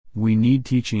We need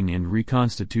teaching and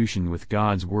reconstitution with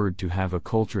God's Word to have a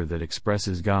culture that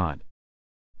expresses God.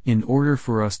 In order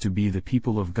for us to be the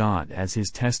people of God as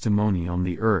His testimony on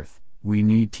the earth, we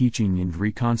need teaching and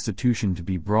reconstitution to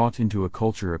be brought into a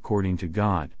culture according to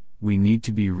God. We need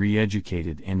to be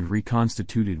re-educated and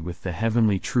reconstituted with the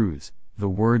heavenly truths, the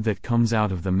Word that comes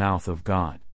out of the mouth of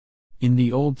God. In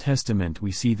the Old Testament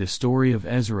we see the story of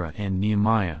Ezra and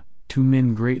Nehemiah, two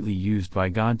men greatly used by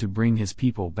God to bring His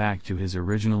people back to His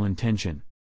original intention.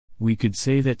 We could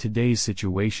say that today's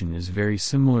situation is very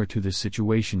similar to the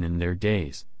situation in their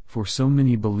days, for so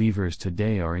many believers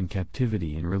today are in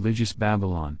captivity in religious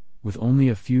Babylon, with only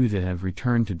a few that have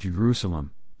returned to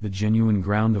Jerusalem, the genuine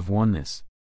ground of oneness.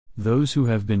 Those who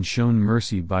have been shown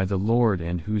mercy by the Lord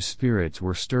and whose spirits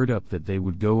were stirred up that they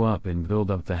would go up and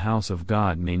build up the house of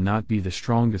God may not be the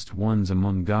strongest ones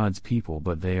among God's people,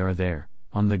 but they are there,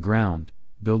 on the ground,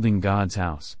 building God's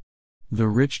house. The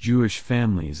rich Jewish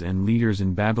families and leaders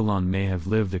in Babylon may have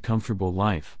lived a comfortable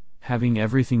life, having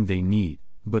everything they need,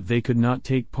 but they could not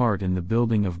take part in the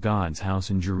building of God's house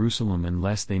in Jerusalem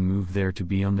unless they moved there to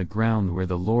be on the ground where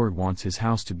the Lord wants His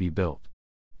house to be built.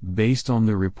 Based on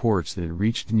the reports that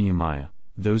reached Nehemiah,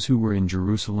 those who were in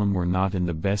Jerusalem were not in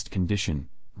the best condition,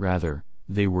 rather,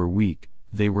 they were weak,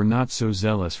 they were not so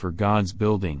zealous for God's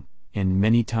building, and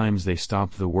many times they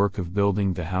stopped the work of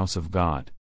building the house of God.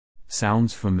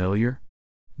 Sounds familiar?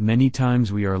 Many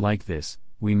times we are like this.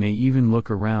 We may even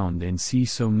look around and see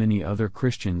so many other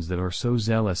Christians that are so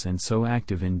zealous and so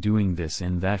active in doing this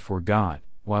and that for God,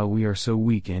 while we are so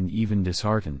weak and even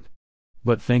disheartened.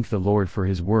 But thank the Lord for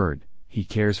His Word. He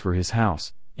cares for His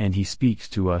house, and He speaks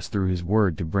to us through His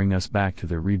Word to bring us back to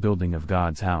the rebuilding of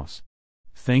God's house.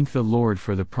 Thank the Lord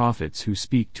for the prophets who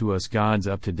speak to us God's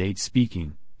up-to-date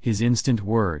speaking, His instant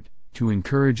Word, to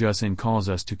encourage us and cause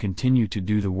us to continue to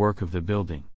do the work of the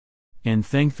building. And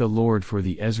thank the Lord for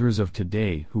the Ezras of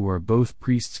today who are both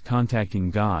priests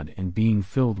contacting God and being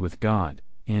filled with God,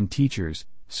 and teachers,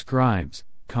 scribes,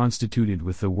 constituted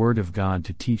with the Word of God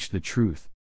to teach the truth.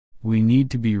 We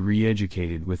need to be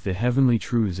re-educated with the heavenly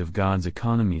truths of God's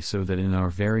economy so that in our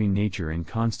very nature and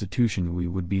constitution we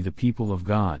would be the people of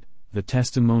God, the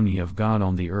testimony of God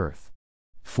on the earth.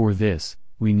 For this,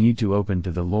 we need to open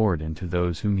to the Lord and to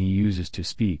those whom He uses to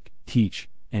speak, teach,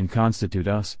 and constitute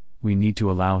us. We need to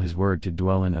allow His Word to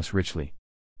dwell in us richly.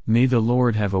 May the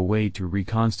Lord have a way to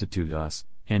reconstitute us,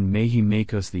 and may He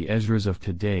make us the Ezras of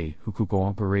today who could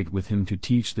cooperate with Him to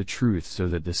teach the truth so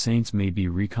that the saints may be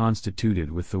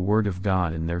reconstituted with the Word of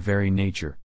God in their very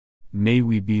nature. May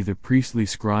we be the priestly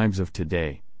scribes of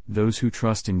today, those who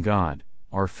trust in God,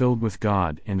 are filled with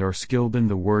God and are skilled in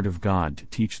the Word of God to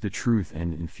teach the truth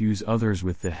and infuse others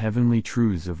with the heavenly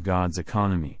truths of God's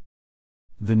economy.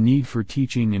 The need for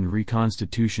teaching and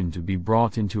reconstitution to be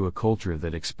brought into a culture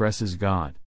that expresses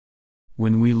God.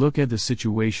 When we look at the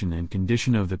situation and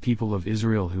condition of the people of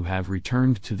Israel who have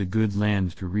returned to the good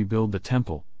land to rebuild the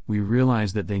temple, we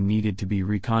realize that they needed to be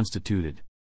reconstituted.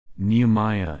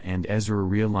 Nehemiah and Ezra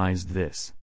realized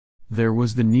this. There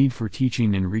was the need for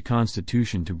teaching and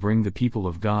reconstitution to bring the people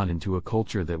of God into a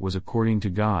culture that was according to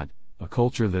God, a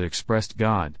culture that expressed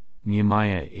God.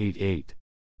 Nehemiah 8:8.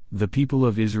 The people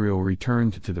of Israel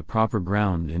returned to the proper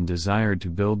ground and desired to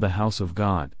build the house of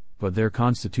God, but their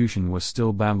constitution was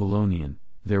still Babylonian,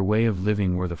 their way of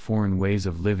living were the foreign ways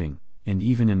of living, and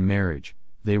even in marriage,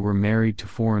 they were married to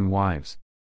foreign wives.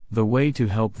 The way to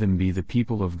help them be the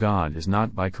people of God is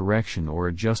not by correction or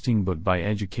adjusting but by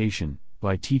education,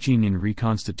 by teaching and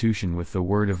reconstitution with the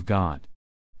Word of God.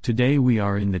 Today we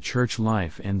are in the church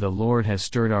life and the Lord has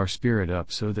stirred our spirit up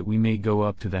so that we may go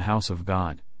up to the house of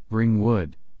God, bring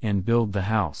wood, and build the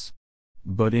house.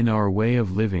 But in our way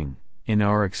of living, in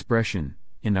our expression,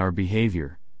 in our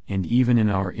behavior, and even in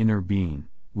our inner being,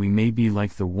 we may be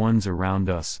like the ones around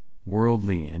us,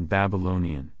 worldly and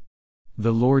Babylonian.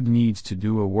 The Lord needs to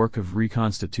do a work of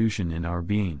reconstitution in our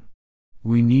being.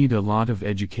 We need a lot of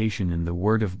education in the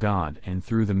Word of God and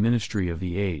through the ministry of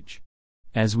the age.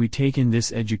 As we take in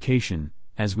this education,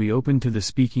 as we open to the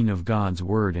speaking of God's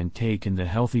Word and take in the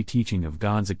healthy teaching of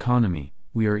God's economy,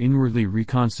 we are inwardly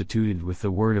reconstituted with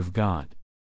the Word of God.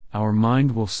 Our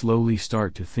mind will slowly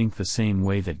start to think the same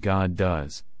way that God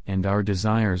does, and our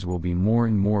desires will be more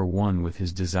and more one with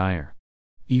His desire.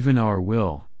 Even our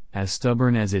will, as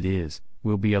stubborn as it is,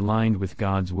 will be aligned with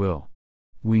God's will.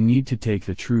 We need to take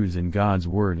the truths in God's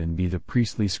Word and be the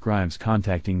priestly scribes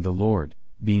contacting the Lord,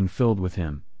 being filled with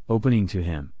Him, opening to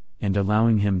Him, and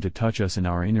allowing Him to touch us in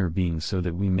our inner being so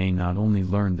that we may not only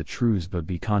learn the truths but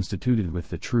be constituted with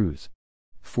the truths.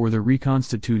 For the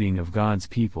reconstituting of God's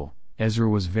people, Ezra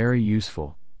was very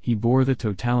useful, he bore the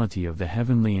totality of the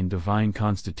heavenly and divine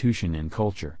constitution and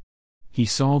culture. He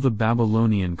saw the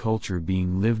Babylonian culture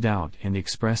being lived out and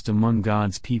expressed among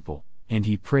God's people, and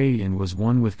he prayed and was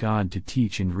one with God to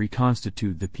teach and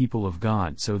reconstitute the people of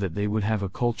God so that they would have a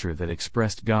culture that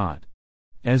expressed God.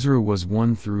 Ezra was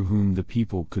one through whom the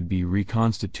people could be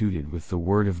reconstituted with the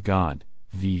Word of God,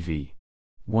 VV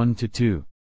 1-2.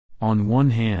 On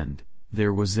one hand,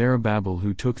 there was Zerubbabel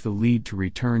who took the lead to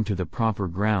return to the proper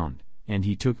ground, and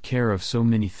he took care of so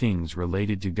many things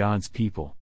related to God's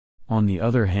people. On the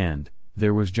other hand,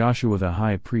 there was Joshua the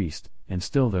high priest, and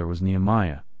still there was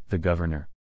Nehemiah, the governor.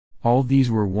 All these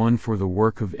were one for the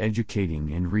work of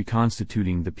educating and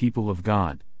reconstituting the people of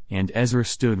God, and Ezra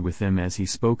stood with them as he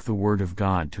spoke the word of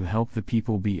God to help the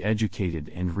people be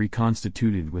educated and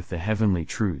reconstituted with the heavenly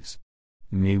truths.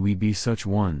 May we be such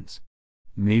ones.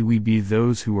 May we be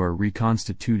those who are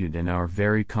reconstituted in our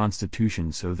very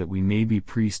constitution so that we may be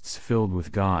priests filled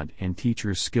with God and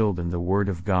teachers skilled in the Word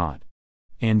of God.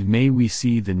 And may we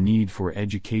see the need for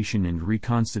education and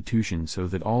reconstitution so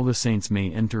that all the saints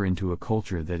may enter into a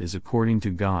culture that is according to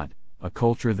God, a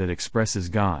culture that expresses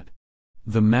God.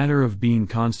 The matter of being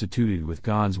constituted with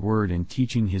God's Word and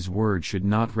teaching His Word should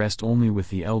not rest only with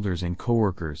the elders and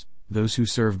co-workers, those who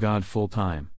serve God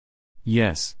full-time.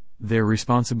 Yes, their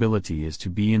responsibility is to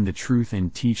be in the truth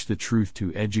and teach the truth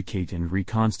to educate and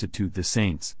reconstitute the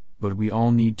saints, but we all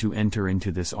need to enter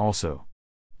into this also.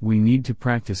 We need to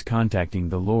practice contacting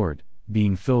the Lord,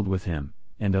 being filled with Him,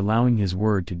 and allowing His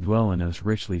Word to dwell in us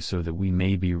richly so that we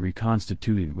may be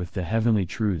reconstituted with the heavenly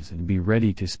truths and be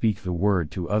ready to speak the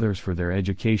Word to others for their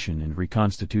education and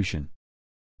reconstitution.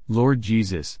 Lord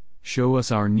Jesus, show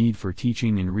us our need for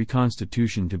teaching and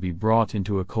reconstitution to be brought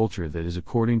into a culture that is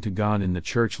according to God in the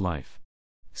church life.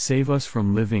 Save us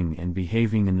from living and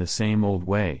behaving in the same old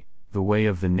way, the way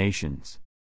of the nations.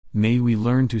 May we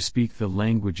learn to speak the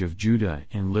language of Judah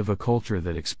and live a culture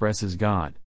that expresses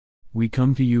God. We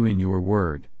come to you in your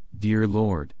word, dear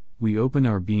Lord, we open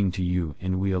our being to you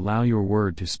and we allow your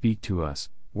word to speak to us,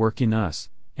 work in us,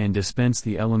 and dispense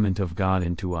the element of God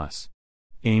into us.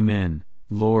 Amen,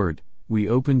 Lord. We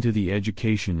open to the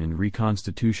education and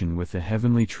reconstitution with the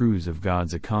heavenly truths of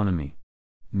God's economy.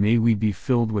 May we be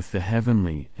filled with the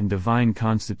heavenly and divine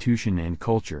constitution and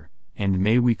culture, and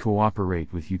may we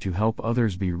cooperate with you to help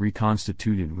others be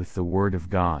reconstituted with the Word of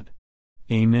God.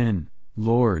 Amen,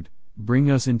 Lord,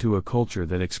 bring us into a culture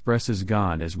that expresses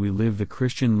God as we live the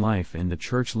Christian life and the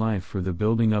church life for the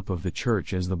building up of the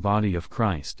church as the body of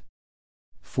Christ.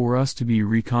 For us to be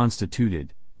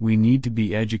reconstituted, we need to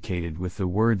be educated with the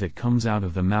word that comes out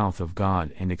of the mouth of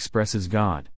God and expresses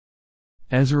God.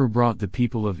 Ezra brought the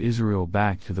people of Israel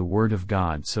back to the Word of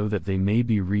God so that they may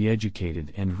be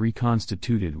re-educated and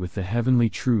reconstituted with the heavenly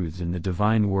truths in the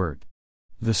divine Word.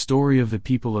 The story of the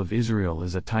people of Israel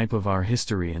is a type of our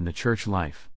history in the church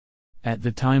life. At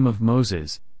the time of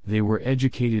Moses, they were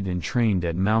educated and trained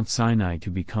at Mount Sinai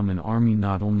to become an army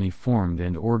not only formed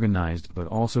and organized but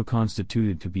also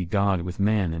constituted to be God with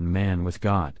man and man with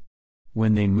God.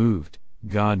 When they moved,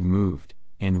 God moved,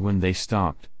 and when they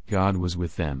stopped, God was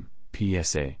with them.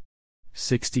 PSA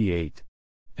 68.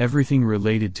 Everything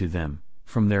related to them,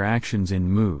 from their actions and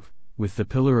move, with the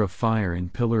pillar of fire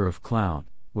and pillar of cloud,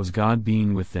 was God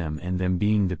being with them and them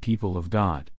being the people of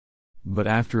God. But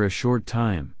after a short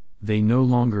time, they no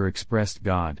longer expressed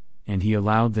God, and He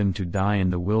allowed them to die in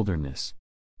the wilderness.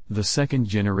 The second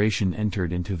generation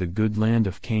entered into the good land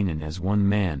of Canaan as one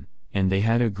man, and they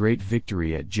had a great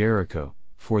victory at Jericho,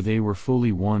 for they were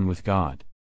fully one with God.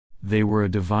 They were a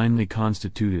divinely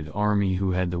constituted army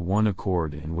who had the one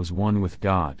accord and was one with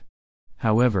God.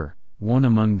 However, one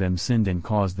among them sinned and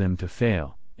caused them to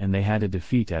fail, and they had a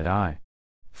defeat at Ai.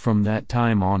 From that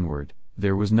time onward,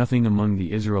 there was nothing among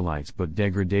the Israelites but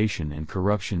degradation and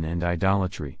corruption and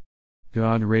idolatry.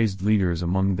 God raised leaders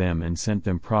among them and sent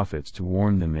them prophets to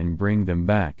warn them and bring them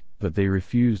back, but they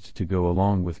refused to go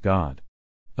along with God.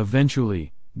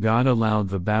 Eventually, God allowed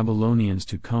the Babylonians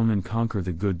to come and conquer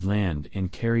the good land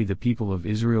and carry the people of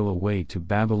Israel away to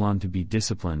Babylon to be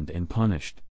disciplined and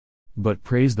punished. But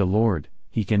praise the Lord,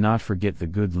 He cannot forget the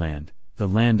good land, the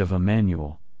land of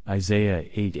Emmanuel, Isaiah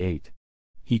 8:8.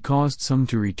 He caused some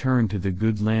to return to the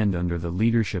good land under the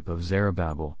leadership of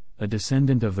Zerubbabel, a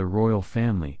descendant of the royal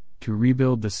family, to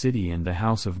rebuild the city and the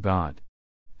house of God.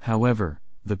 However,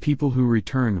 the people who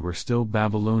returned were still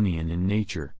Babylonian in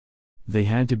nature. They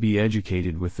had to be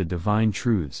educated with the divine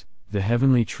truths, the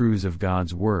heavenly truths of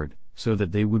God's Word, so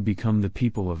that they would become the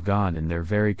people of God in their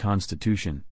very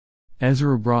constitution.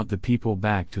 Ezra brought the people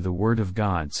back to the Word of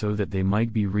God so that they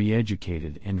might be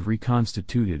re-educated and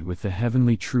reconstituted with the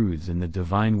heavenly truths in the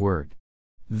divine Word.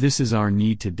 This is our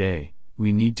need today.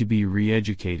 we need to be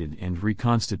re-educated and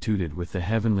reconstituted with the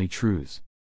heavenly truths.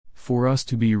 For us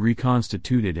to be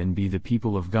reconstituted and be the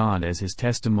people of God as His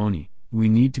testimony, we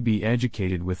need to be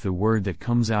educated with the word that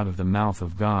comes out of the mouth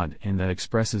of God and that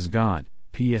expresses God.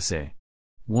 PSA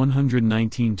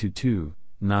 119-2,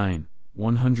 9,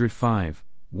 105,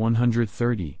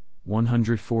 130,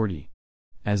 140.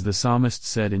 As the psalmist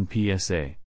said in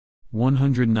PSA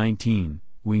 119,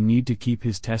 we need to keep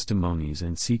His testimonies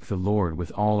and seek the Lord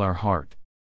with all our heart.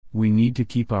 We need to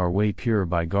keep our way pure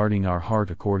by guarding our heart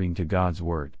according to God's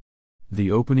word. The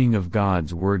opening of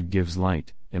God's word gives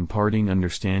light, imparting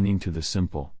understanding to the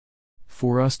simple.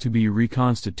 For us to be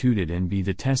reconstituted and be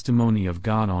the testimony of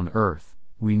God on earth,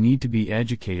 we need to be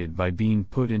educated by being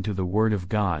put into the Word of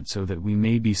God so that we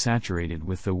may be saturated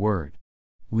with the Word.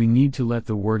 We need to let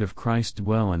the Word of Christ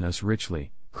dwell in us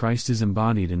richly. Christ is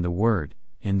embodied in the Word,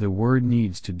 and the Word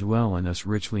needs to dwell in us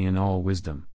richly in all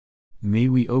wisdom. May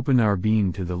we open our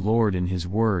being to the Lord in His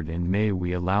Word, and may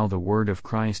we allow the Word of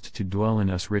Christ to dwell in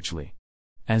us richly.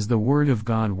 As the Word of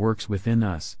God works within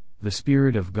us, the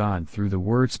Spirit of God through the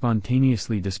Word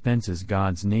spontaneously dispenses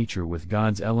God's nature with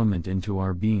God's element into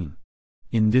our being.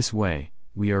 In this way,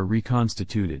 we are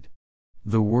reconstituted.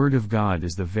 The Word of God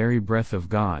is the very breath of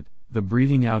God, the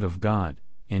breathing out of God,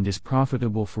 and is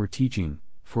profitable for teaching,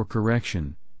 for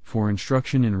correction, for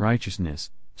instruction in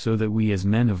righteousness, so that we as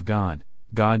men of God,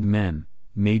 God-men,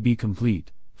 may be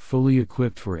complete, fully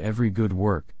equipped for every good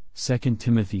work. 2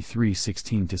 Timothy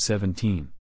 3:16-17.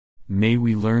 May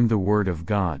we learn the Word of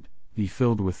God, be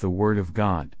filled with the Word of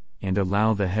God, and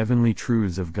allow the heavenly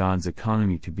truths of God's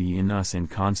economy to be in us and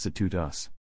constitute us.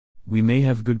 We may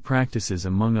have good practices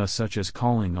among us such as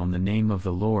calling on the name of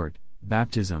the Lord,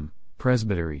 baptism,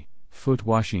 presbytery, foot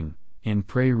washing, and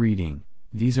prayer reading.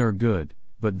 These are good,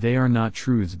 but they are not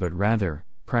truths but rather,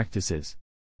 practices.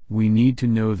 We need to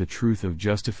know the truth of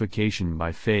justification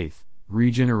by faith,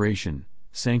 regeneration,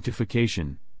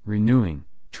 sanctification, renewing,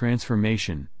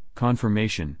 transformation,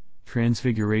 confirmation,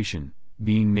 transfiguration,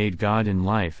 being made God in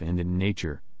life and in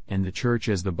nature, and the church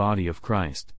as the body of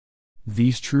Christ.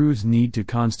 These truths need to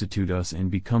constitute us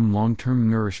and become long-term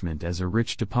nourishment as a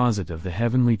rich deposit of the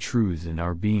heavenly truths in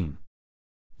our being.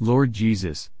 Lord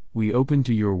Jesus, we open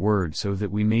to your word so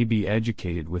that we may be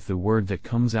educated with the word that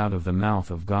comes out of the mouth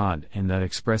of God and that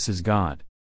expresses God.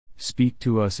 Speak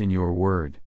to us in your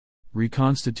word.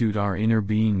 Reconstitute our inner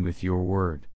being with your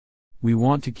word. We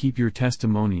want to keep your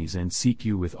testimonies and seek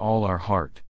you with all our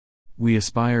heart. We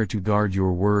aspire to guard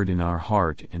your word in our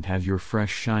heart and have your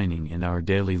fresh shining in our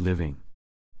daily living.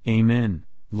 Amen.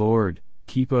 Lord,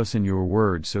 keep us in your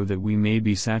word so that we may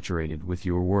be saturated with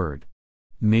your word.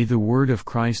 May the word of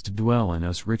Christ dwell in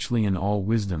us richly in all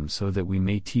wisdom so that we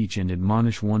may teach and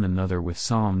admonish one another with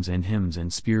psalms and hymns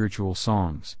and spiritual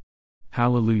songs.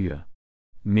 Hallelujah.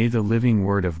 May the living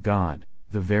word of God,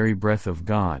 the very breath of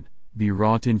God, be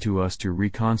wrought into us to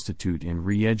reconstitute and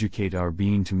re-educate our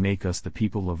being to make us the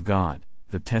people of God,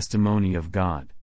 the testimony of God.